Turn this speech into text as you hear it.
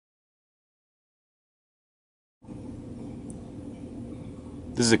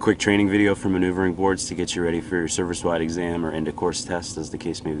This is a quick training video for maneuvering boards to get you ready for your service-wide exam or end-of-course test, as the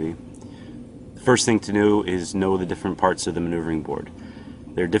case may be. The first thing to do is know the different parts of the maneuvering board.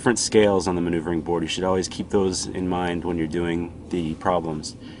 There are different scales on the maneuvering board. You should always keep those in mind when you're doing the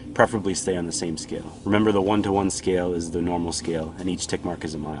problems. Preferably stay on the same scale. Remember, the 1-to-1 scale is the normal scale, and each tick mark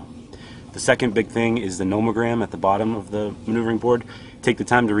is a mile. The second big thing is the nomogram at the bottom of the maneuvering board. Take the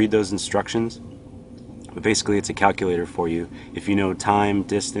time to read those instructions. But basically, it's a calculator for you. If you know time,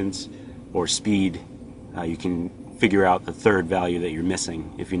 distance, or speed, you can figure out the third value that you're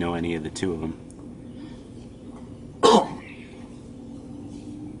missing if you know any of the two of them.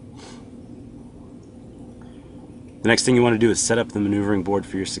 The next thing you want to do is set up the maneuvering board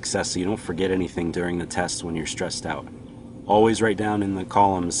for your success so you don't forget anything during the test when you're stressed out. Always write down in the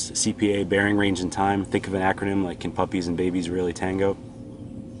columns CPA, bearing, range, and time. Think of an acronym like Can Puppies and Babies Really Tango?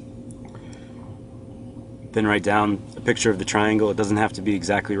 Then write down a picture of the triangle. It doesn't have to be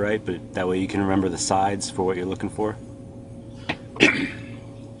exactly right, but that way you can remember the sides for what you're looking for.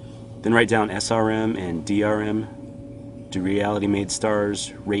 Then write down SRM and DRM. Do reality made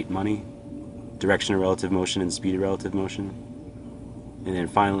stars rate money? Direction of relative motion and speed of relative motion. And then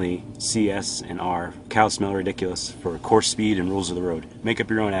finally, CS and R, cows smell ridiculous, for course speed and rules of the road. Make up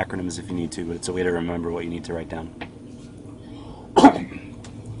your own acronyms if you need to, but it's a way to remember what you need to write down.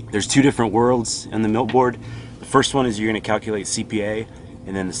 There's two different worlds on the milk board. The first one is you're going to calculate CPA,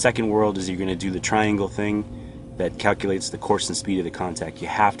 and then the second world is you're going to do the triangle thing that calculates the course and speed of the contact. You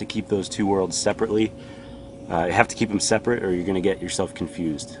have to keep those two worlds separately. You have to keep them separate or you're going to get yourself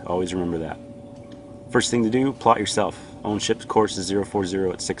confused. Always remember that. First thing to do, plot yourself. Own ship's course is 040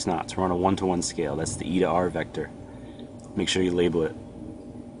 at 6 knots. We're on a 1-to-1 scale. That's the E to R vector. Make sure you label it.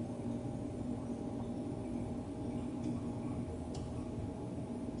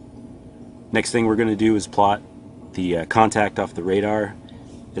 Next thing we're going to do is plot the contact off the radar.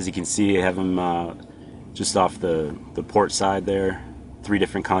 As you can see, I have them just off the port side there. 3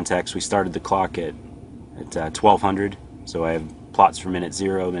 different contacts. We started the clock at 1200, so I have plots for minute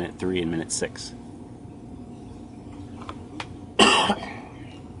 0, minute 3, and minute 6.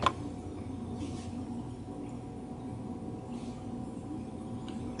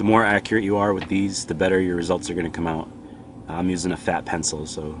 The more accurate you are with these, the better your results are going to come out. I'm using a fat pencil,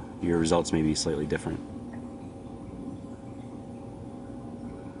 so your results may be slightly different.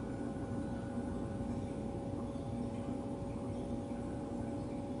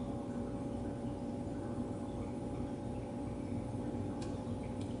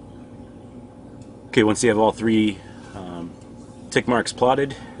 Okay, once you have all 3 tick marks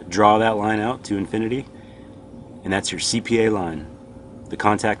plotted, draw that line out to infinity, and that's your CPA line. The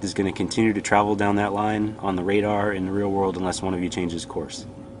contact is going to continue to travel down that line on the radar in the real world unless one of you changes course.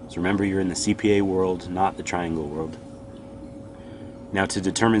 So remember, you're in the CPA world, not the triangle world. Now, to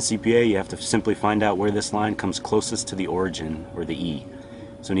determine CPA, you have to simply find out where this line comes closest to the origin, or the E.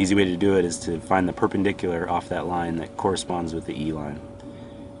 So an easy way to do it is to find the perpendicular off that line that corresponds with the E line.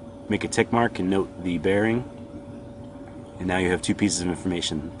 Make a tick mark and note the bearing. And now you have 2 pieces of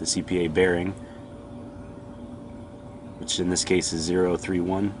information: the CPA bearing, which in this case is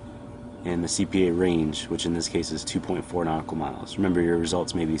 031, and the CPA range, which in this case is 2.4 nautical miles. Remember, your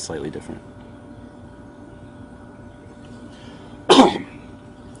results may be slightly different.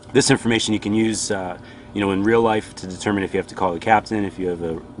 This information you can use in real life to determine if you have to call the captain, if you have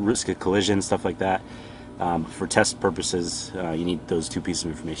a risk of collision, stuff like that. For test purposes, you need those 2 pieces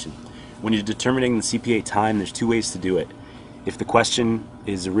of information. When you're determining the CPA time, there's 2 ways to do it. If the question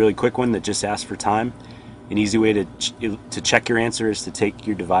is a really quick one that just asks for time, an easy way to check your answer is to take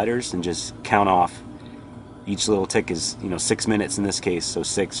your dividers and just count off. Each little tick is 6 minutes in this case, so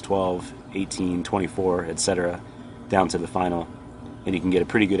 6, 12, 18, 24, etc., down to the final, and you can get a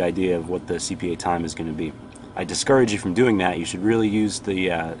pretty good idea of what the CPA time is going to be. I discourage you from doing that. You should really use the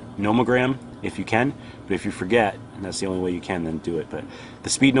nomogram if you can, but if you forget, and that's the only way you can, then do it. But the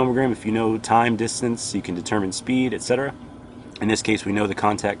speed nomogram, if you know time, distance, you can determine speed, etc. In this case, we know the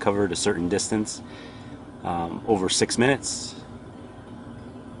contact covered a certain distance over 6 minutes.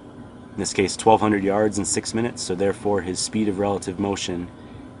 In this case, 1,200 yards in 6 minutes, so therefore his speed of relative motion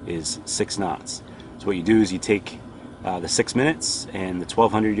is 6 knots. So what you do is you take the 6 minutes and the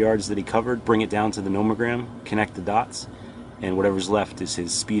 1,200 yards that he covered, bring it down to the nomogram, connect the dots, and whatever's left is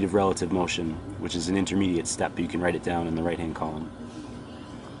his speed of relative motion, which is an intermediate step, but you can write it down in the right-hand column.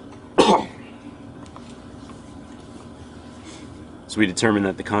 So we determined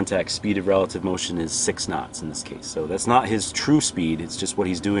that the contact speed of relative motion is 6 knots in this case. So that's not his true speed, it's just what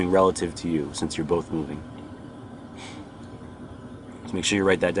he's doing relative to you, since you're both moving. So make sure you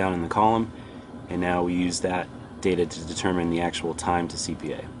write that down in the column, and now we use that data to determine the actual time to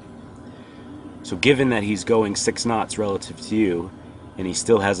CPA. So given that he's going 6 knots relative to you, and he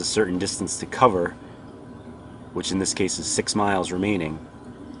still has a certain distance to cover, which in this case is 6 miles remaining,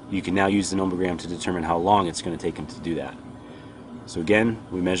 you can now use the nomogram to determine how long it's going to take him to do that. So again,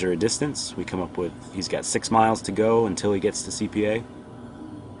 we measure a distance, we come up with, he's got 6 miles to go until he gets to CPA.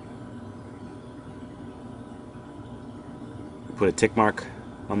 We put a tick mark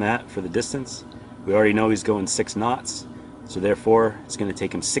on that for the distance. We already know he's going 6 knots, so therefore it's going to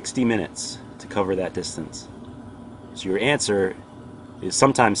take him 60 minutes to cover that distance. So your answer is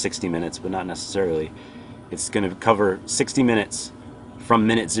sometimes 60 minutes, but not necessarily. It's going to cover 60 minutes from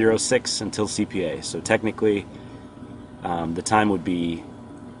minute 06 until CPA. So technically, the time would be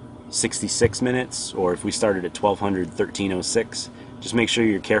 66 minutes, or if we started at 1200, 1306. Just make sure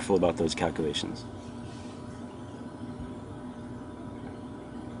you're careful about those calculations.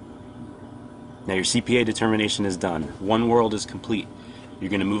 Now your CPA determination is done. One world is complete.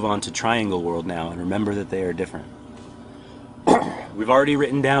 You're going to move on to triangle world now, and remember that they are different. We've already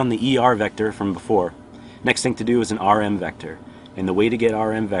written down the ER vector from before. Next thing to do is an RM vector. And the way to get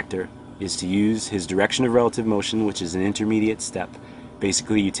RM vector is to use his direction of relative motion, which is an intermediate step.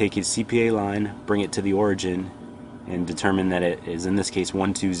 Basically, you take his CPA line, bring it to the origin, and determine that it is, in this case,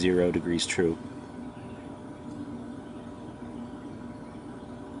 120 degrees true.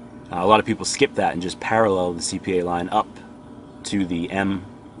 A lot of people skip that and just parallel the CPA line up to the M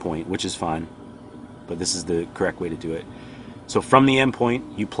point, which is fine, but this is the correct way to do it. So from the M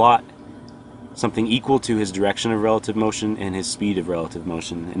point, you plot something equal to his direction of relative motion and his speed of relative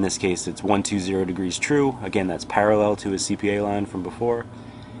motion. In this case, it's 120 degrees true. Again, that's parallel to his CPA line from before.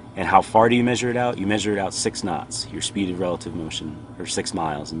 And how far do you measure it out? You measure it out 6 knots, your speed of relative motion, or 6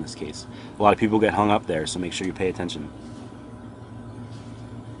 miles in this case. A lot of people get hung up there, so make sure you pay attention.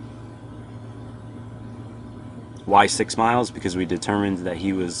 Why 6 miles? Because we determined that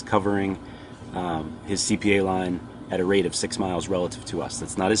he was covering his CPA line at a rate of 6 miles relative to us.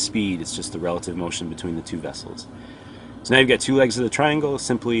 That's not his speed, it's just the relative motion between the two vessels. So now you've got two legs of the triangle.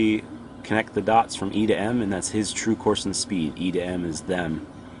 Simply connect the dots from E to M, and that's his true course and speed. E to M is them.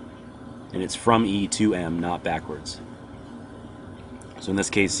 And it's from E to M, not backwards. So in this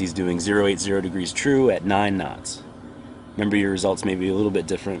case, he's doing 080 degrees true at 9 knots. Remember, your results may be a little bit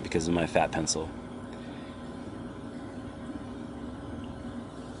different because of my fat pencil.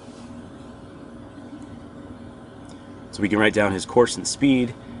 So we can write down his course and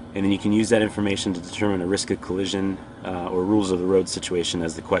speed, and then you can use that information to determine a risk of collision or rules of the road situation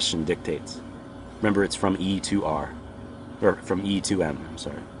as the question dictates. Remember, it's from E to R, or from E to M, I'm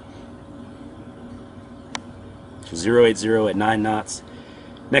sorry. So 080 at 9 knots.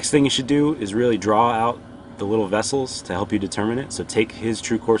 Next thing you should do is really draw out the little vessels to help you determine it. So take his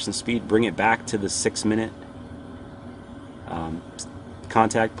true course and speed, bring it back to the 6-minute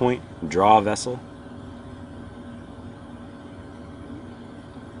contact point, draw a vessel.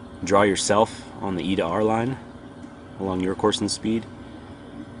 Draw yourself on the E to R line along your course and speed,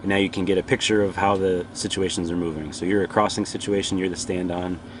 and now you can get a picture of how the situations are moving. So you're a crossing situation, you're the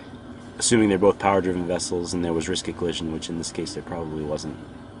stand-on, assuming they're both power-driven vessels and there was risk of collision, which in this case there probably wasn't.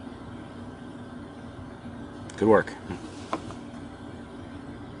 Good work.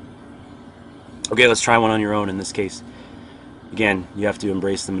 Okay, let's try one on your own. In this case, again, you have to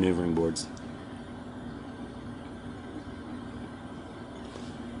embrace the maneuvering boards.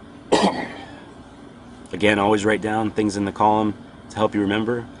 Again, always write down things in the column to help you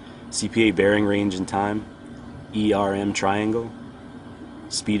remember. CPA bearing range and time, ERM triangle,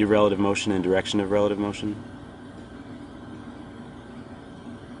 speed of relative motion and direction of relative motion.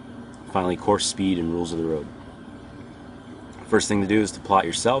 Finally, course, speed, and rules of the road. First thing to do is to plot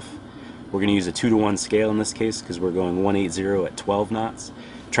yourself. We're going to use a 2-to-1 scale in this case because we're going 180 at 12 knots.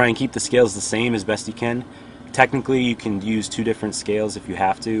 Try and keep the scales the same as best you can. Technically, you can use 2 different scales if you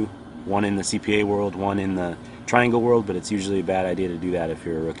have to. One in the CPA world, one in the triangle world, but it's usually a bad idea to do that if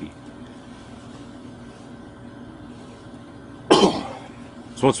you're a rookie.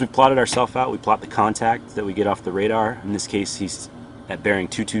 So once we've plotted ourselves out, we plot the contact that we get off the radar. In this case, he's at bearing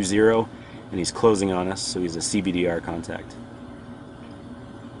 220, and he's closing on us, so he's a CBDR contact.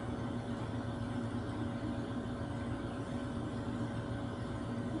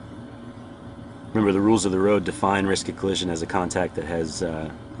 Remember, the rules of the road define risk of collision as a contact that has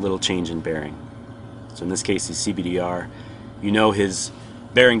little change in bearing. So in this case, he's CBDR. You know his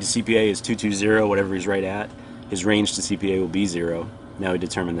bearing to CPA is 220, whatever he's right at. His range to CPA will be 0. Now we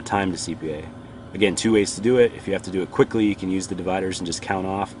determine the time to CPA. Again, 2 ways to do it. If you have to do it quickly, you can use the dividers and just count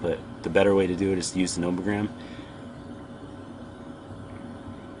off, but the better way to do it is to use the nomogram.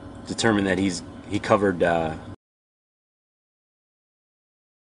 Determine that he covered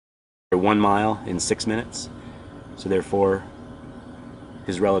 1 mile in 6 minutes. So therefore,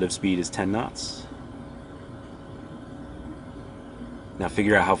 his relative speed is 10 knots. Now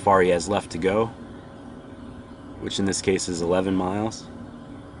figure out how far he has left to go, which in this case is 11 miles.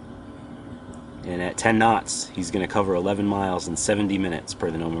 And at 10 knots, he's going to cover 11 miles in 70 minutes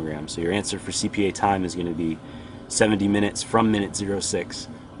per the nomogram. So your answer for CPA time is going to be 70 minutes from minute 06,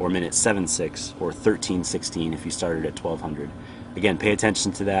 or minute 76, or 13:16 if you started at 1200. Again, pay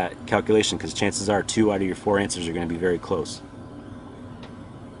attention to that calculation because chances are 2 out of your 4 answers are going to be very close.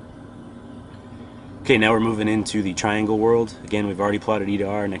 Okay, now we're moving into the triangle world. Again, we've already plotted E to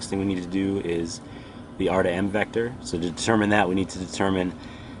R. Next thing we need to do is the R to M vector. So to determine that, we need to determine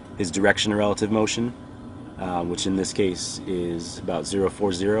his direction of relative motion, which in this case is about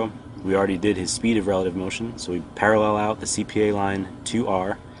 0.40. We already did his speed of relative motion, so we parallel out the CPA line to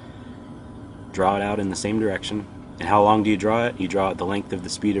R, draw it out in the same direction. And how long do you draw it? You draw it the length of the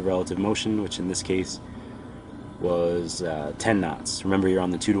speed of relative motion, which in this case was 10 knots. Remember, you're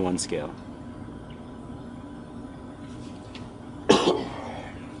on the 2-to-1 scale.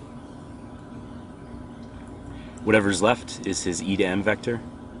 Whatever's left is his E to M vector,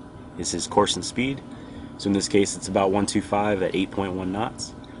 is his course and speed. So in this case, it's about 125 at 8.1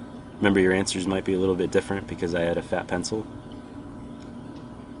 knots. Remember, your answers might be a little bit different because I had a fat pencil.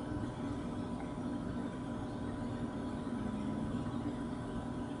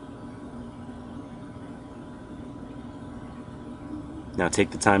 Now take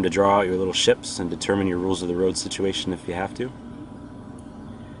the time to draw out your little ships and determine your rules of the road situation if you have to.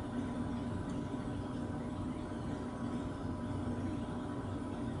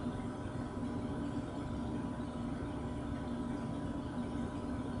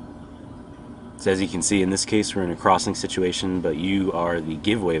 So as you can see, in this case we're in a crossing situation, but you are the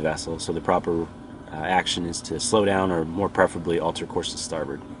giveaway vessel, so the proper action is to slow down or more preferably alter course to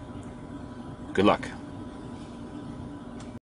starboard. Good luck.